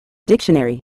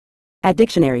Dictionary. At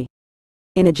dictionary.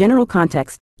 In a general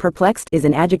context, perplexed is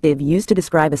an adjective used to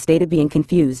describe a state of being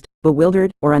confused, bewildered,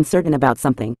 or uncertain about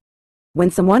something. When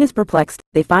someone is perplexed,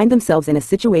 they find themselves in a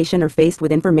situation or faced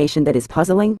with information that is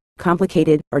puzzling,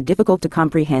 complicated, or difficult to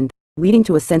comprehend, leading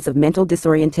to a sense of mental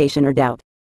disorientation or doubt.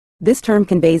 This term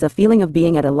conveys a feeling of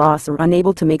being at a loss or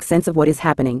unable to make sense of what is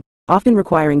happening, often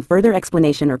requiring further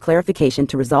explanation or clarification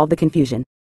to resolve the confusion.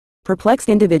 Perplexed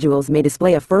individuals may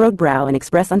display a furrowed brow and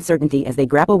express uncertainty as they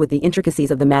grapple with the intricacies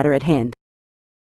of the matter at hand.